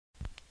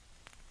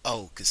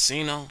Oh,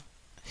 Casino?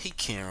 He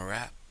can't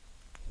rap.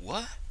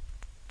 What?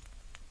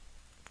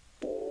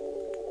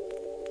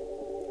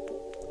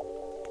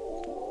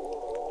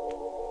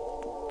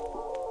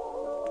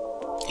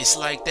 It's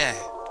like that.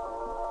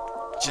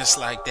 Just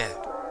like that.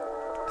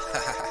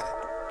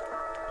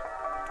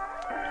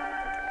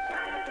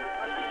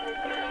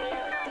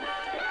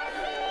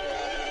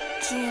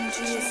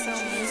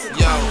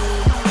 Yo,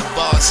 the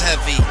bar's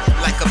heavy,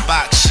 like a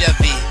box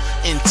Chevy.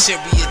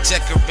 Interior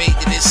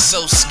decorated is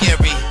so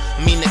scary.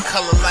 Mean the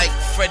color like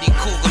Freddy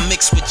Krueger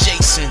mixed with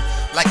Jason.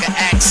 Like an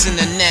axe in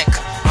the neck,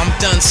 I'm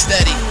done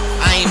steady.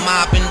 I ain't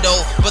mobbing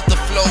though, but the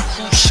flow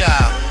crucial.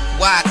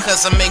 Why?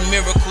 Cause I make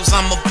miracles,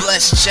 I'm a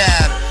blessed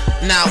child.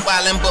 Not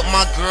wildin' but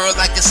my girl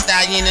like a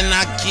stallion. And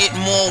I get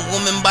more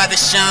women by the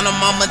shine on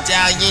my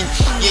medallion.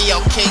 Yeah,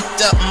 y'all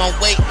caked up, my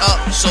way up,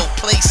 so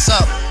place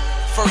up.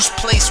 First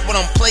place what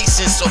I'm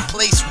placing, so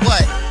place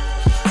what?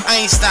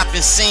 I ain't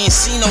stopping saying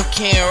Cino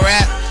can't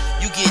rap.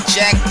 You get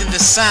jacked in the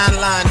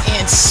sideline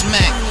and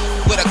smacked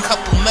with a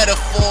couple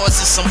metaphors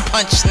and some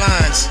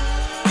punchlines.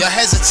 Y'all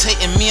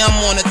hesitating me, I'm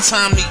on a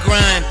timely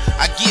grind.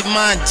 I get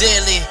mine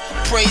daily,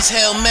 praise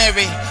Hail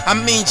Mary, I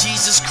mean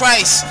Jesus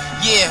Christ,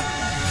 yeah.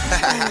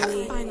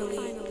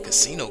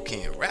 Casino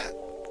can't rap.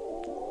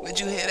 Where'd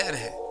you hear that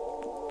at?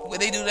 Where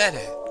they do that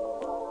at?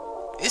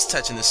 It's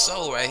touching the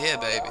soul right here,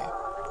 baby.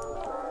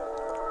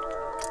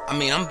 I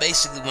mean, I'm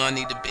basically where I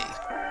need to be.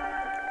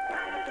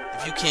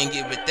 If you can't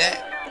get with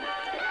that,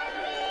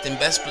 then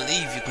best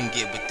believe you can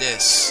get with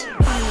this.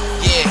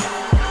 Yeah,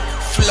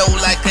 flow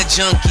like a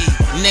junkie,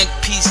 neck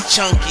piece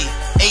chunky,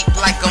 ape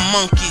like a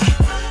monkey.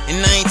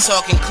 And I ain't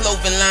talking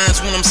clothing lines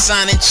when I'm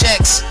signing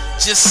checks.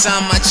 Just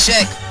sign my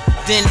check,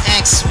 then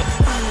ask.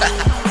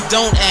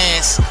 Don't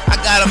ask, I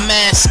got a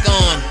mask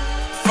on.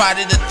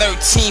 Friday the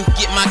 13th,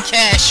 get my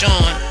cash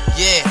on.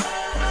 Yeah,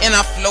 and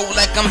I flow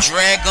like I'm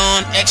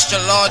Dragon, extra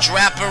large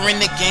rapper in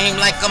the game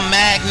like a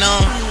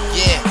Magnum.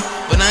 Yeah,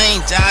 but I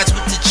ain't dodged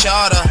with the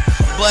charter,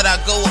 but I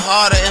go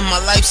harder and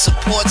my life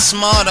support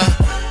smarter.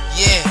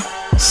 Yeah,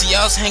 see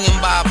y'all's hanging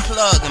by a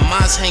plug and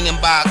mine's hanging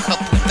by a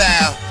couple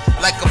thou,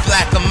 like a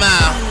black a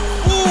mile.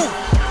 Woo,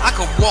 I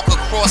could walk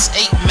across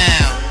 8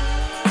 Mile,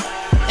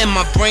 and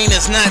my brain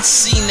is not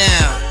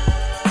senile.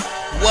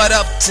 What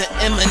up to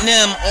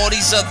Eminem, all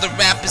these other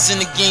rappers in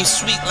the game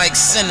sweet like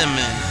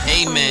cinnamon.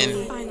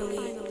 Amen.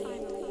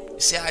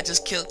 See how I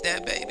just killed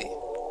that, baby?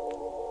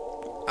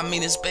 I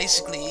mean, it's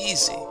basically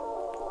easy.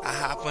 I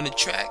hop on the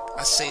track,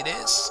 I say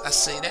this, I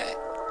say that,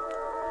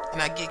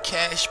 and I get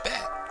cash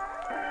back.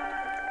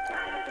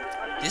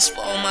 This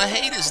for all my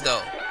haters though,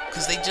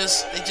 cause they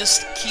just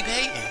keep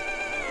hating.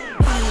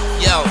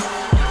 Yo,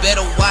 you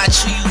better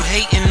watch who you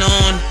hating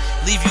on.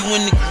 Leave you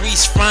in the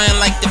grease frying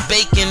like the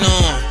bacon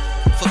on.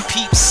 For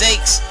peeps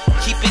sakes,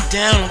 keep it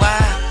down, why?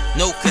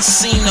 No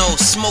casino,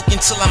 smoking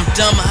till I'm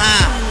dumb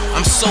high.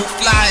 I'm so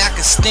fly I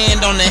can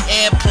stand on an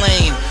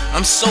airplane.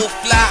 I'm so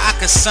fly I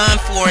can sign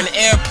for an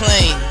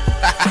airplane.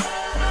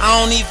 I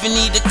don't even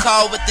need a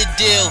car with the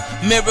deal.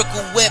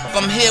 Miracle whip,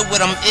 I'm here with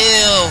I'm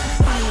ill.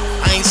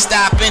 I ain't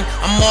stopping,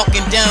 I'm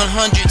walking down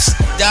hundreds.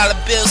 Dollar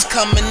bills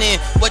coming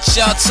in, what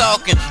y'all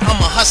talking? I'm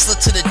a hustler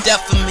to the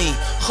death of me.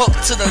 Hook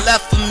to the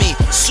left of me.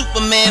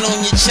 Superman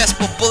on your chest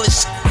for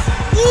bullets.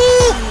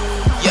 Woo!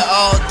 You're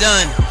all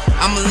done.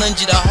 I'ma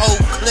lend you the whole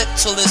clip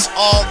till it's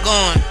all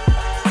gone.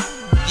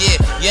 Yeah,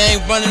 you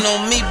ain't running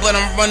on me, but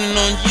I'm running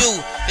on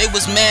you. They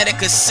was mad at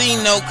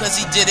Casino cause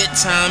he did it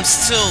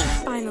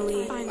 ×2.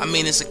 I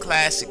mean, it's a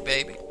classic,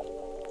 baby.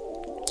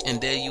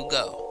 And there you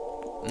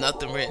go.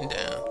 Nothing written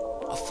down.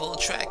 A full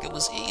track, it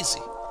was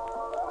easy.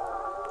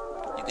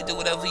 You can do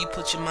whatever you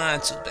put your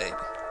mind to, baby.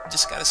 You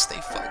just gotta stay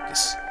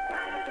focused.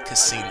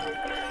 Casino.